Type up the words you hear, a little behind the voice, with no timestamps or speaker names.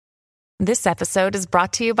This episode is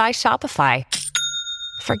brought to you by Shopify.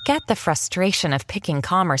 Forget the frustration of picking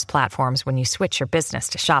commerce platforms when you switch your business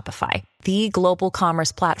to Shopify, the global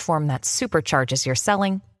commerce platform that supercharges your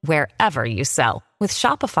selling wherever you sell. With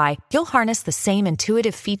Shopify, you'll harness the same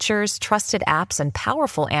intuitive features, trusted apps, and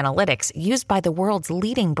powerful analytics used by the world's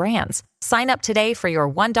leading brands. Sign up today for your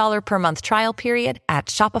 $1 per month trial period at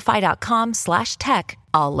shopify.com/tech,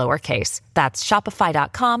 all lowercase. That's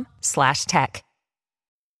shopify.com/tech.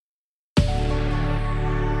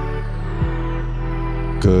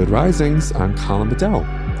 Good risings, I'm Colin Bedell.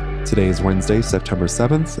 Today is Wednesday, September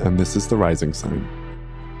 7th, and this is the Rising Sign.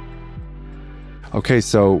 Okay,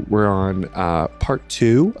 so we're on part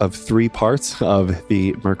 2 of 3 parts of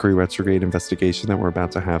the Mercury Retrograde investigation that we're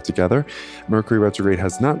about to have together. Mercury Retrograde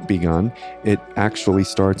has not begun. It actually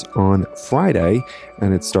starts on Friday,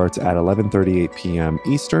 and it starts at 11:38 p.m.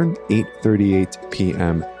 Eastern, 8:38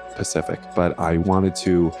 p.m. Pacific. But I wanted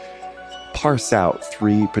to parse out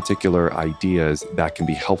 3 particular ideas that can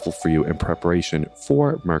be helpful for you in preparation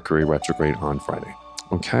for Mercury Retrograde on Friday.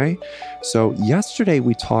 Okay, so yesterday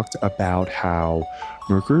we talked about how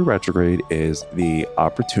Mercury Retrograde is the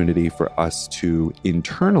opportunity for us to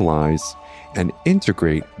internalize and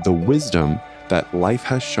integrate the wisdom that life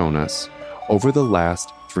has shown us over the last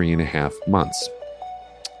 3.5 months,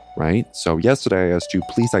 right? So yesterday I asked you,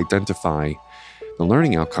 please identify the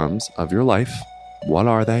learning outcomes of your life. What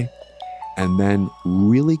are they? And then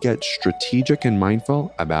really get strategic and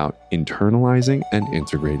mindful about internalizing and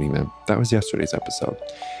integrating them. That was yesterday's episode.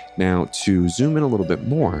 Now, to zoom in a little bit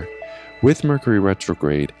more, with Mercury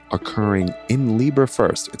retrograde occurring in Libra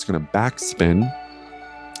first, it's going to backspin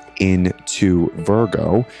into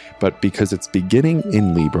Virgo, but because it's beginning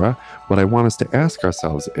in Libra, what I want us to ask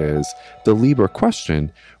ourselves is the Libra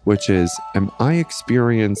question, which is, am I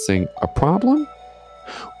experiencing a problem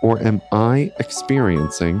or am I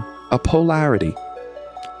experiencing a polarity?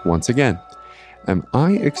 Once again, am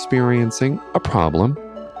I experiencing a problem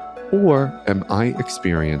or am I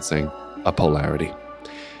experiencing a polarity?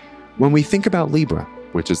 When we think about Libra,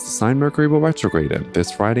 which is the sign Mercury will retrograde in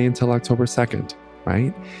this Friday until October 2nd,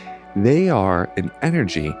 right? They are an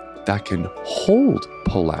energy that can hold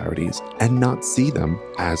polarities and not see them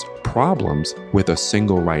as problems with a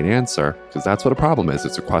single right answer, because that's what a problem is.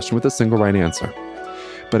 It's a question with a single right answer.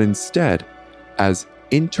 But instead, as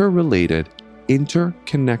interrelated,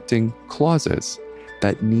 interconnecting clauses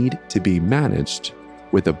that need to be managed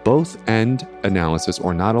with a both-end analysis,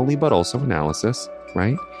 or not only but also analysis,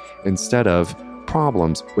 right? Instead of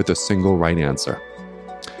problems with a single right answer.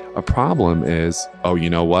 A problem is, oh, you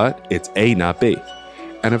know what? It's A, not B.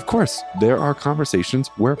 And of course, there are conversations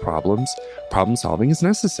where problem solving is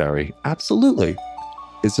necessary. Absolutely.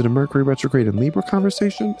 Is it a Mercury retrograde in Libra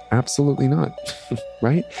conversation? Absolutely not,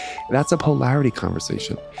 right? That's a polarity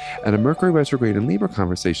conversation. And a Mercury retrograde in Libra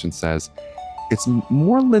conversation says it's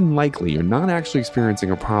more than likely you're not actually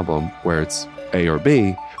experiencing a problem where it's A or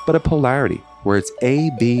B, but a polarity where it's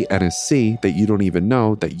A, B, and a C that you don't even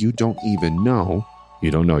know you don't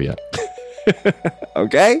know yet.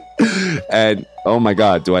 Okay? And oh my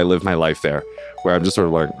God, do I live my life there where I'm just sort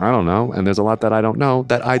of like, I don't know. And there's a lot that I don't know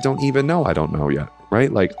that I don't even know I don't know yet. Right?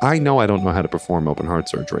 Like, I know I don't know how to perform open heart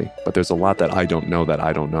surgery, but there's a lot that I don't know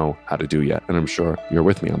how to do yet. And I'm sure you're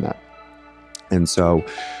with me on that. And so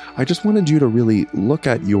I just wanted you to really look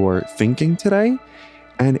at your thinking today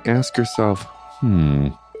and ask yourself,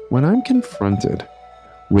 when I'm confronted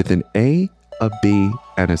with an A, a B,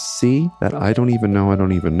 and a C that I don't even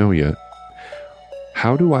know yet,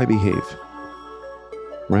 how do I behave?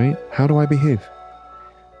 Right? How do I behave?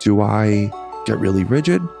 Do I get really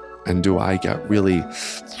rigid? And do I get really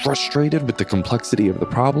frustrated with the complexity of the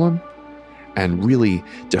problem and really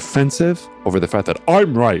defensive over the fact that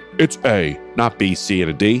I'm right, it's A, not B, C,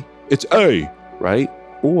 and a D, it's A, right?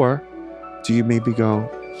 Or do you maybe go,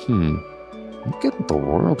 look at the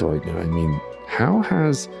world right now. I mean, how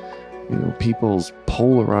has people's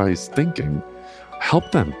polarized thinking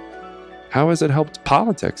helped them? How has it helped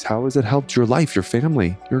politics? How has it helped your life, your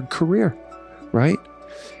family, your career, right?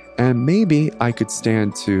 And maybe I could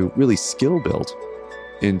stand to really skill build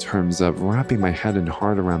in terms of wrapping my head and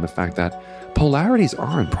heart around the fact that polarities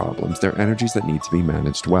aren't problems. They're energies that need to be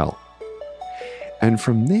managed well. And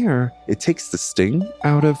from there, it takes the sting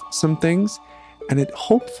out of some things, and it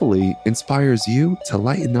hopefully inspires you to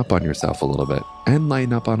lighten up on yourself a little bit and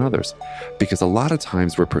lighten up on others. Because a lot of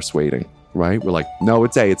times we're persuading, right? We're like, no,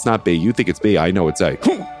 it's A, it's not B. You think it's B, I know it's A.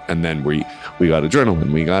 And then we got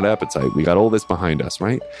adrenaline, we got appetite, we got all this behind us,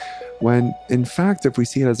 right? When in fact, if we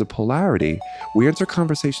see it as a polarity, we enter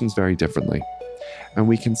conversations very differently. And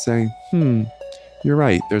we can say, You're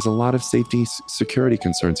right. There's a lot of safety security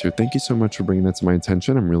concerns here. Thank you so much for bringing that to my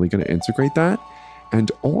attention. I'm really going to integrate that.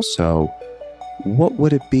 And also, what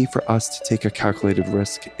would it be for us to take a calculated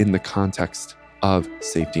risk in the context of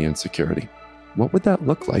safety and security? What would that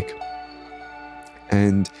look like?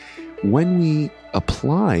 And when we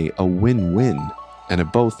apply a win-win and a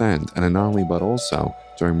both end and a not only but also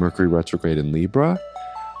during Mercury retrograde in Libra,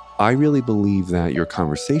 I really believe that your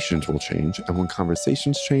conversations will change. And when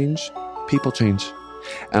conversations change, people change.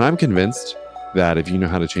 And I'm convinced that if you know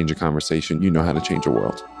how to change a conversation, you know how to change a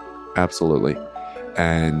world. Absolutely.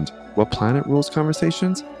 And what planet rules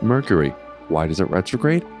conversations? Mercury. Why does it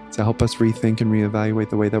retrograde? To help us rethink and reevaluate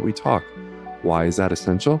the way that we talk. Why is that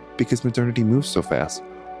essential? Because modernity moves so fast.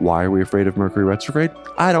 Why are we afraid of Mercury retrograde?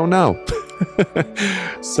 I don't know.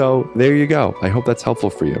 So there you go. I hope that's helpful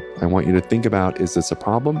for you. I want you to think about, is this a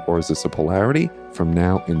problem or is this a polarity from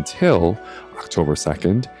now until October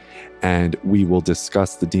 2nd? And we will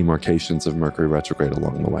discuss the demarcations of Mercury retrograde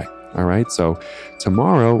along the way. All right. So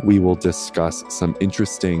tomorrow we will discuss some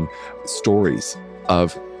interesting stories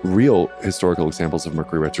of real historical examples of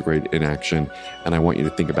Mercury retrograde in action. And I want you to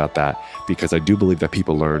think about that because I do believe that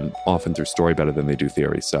people learn often through story better than they do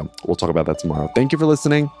theory. So we'll talk about that tomorrow. Thank you for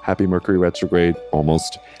listening. Happy Mercury retrograde,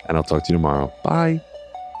 almost. And I'll talk to you tomorrow. Bye.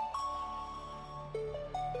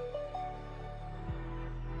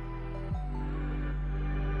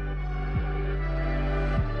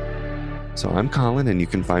 So I'm Colin, and you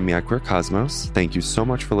can find me at Queer Cosmos. Thank you so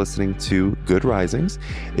much for listening to Good Risings.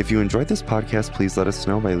 If you enjoyed this podcast, please let us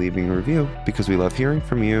know by leaving a review because we love hearing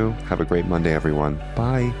from you. Have a great Monday, everyone.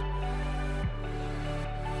 Bye.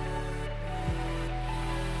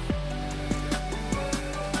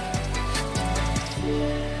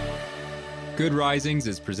 Good Risings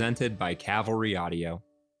is presented by Cavalry Audio.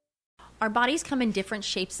 Our bodies come in different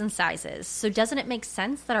shapes and sizes, so doesn't it make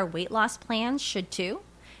sense that our weight loss plans should too?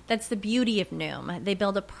 That's the beauty of Noom. They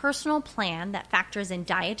build a personal plan that factors in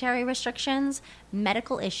dietary restrictions,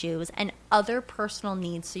 medical issues, and other personal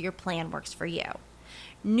needs so your plan works for you.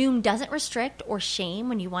 Noom doesn't restrict or shame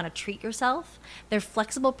when you want to treat yourself. Their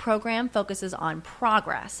flexible program focuses on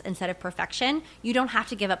progress instead of perfection. You don't have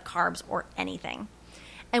to give up carbs or anything.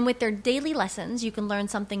 And with their daily lessons, you can learn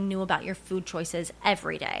something new about your food choices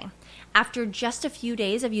every day. After just a few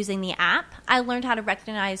days of using the app, I learned how to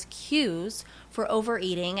recognize cues for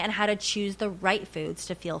overeating and how to choose the right foods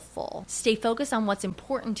to feel full. Stay focused on what's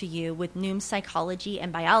important to you with Noom's psychology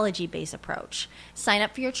and biology-based approach. Sign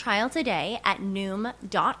up for your trial today at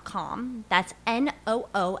Noom.com. That's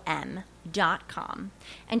Noom.com.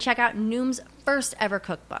 And check out Noom's first ever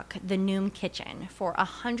cookbook, The Noom Kitchen, for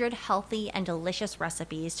 100 healthy and delicious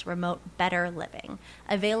recipes to promote better living.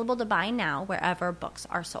 Available to buy now wherever books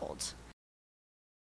are sold.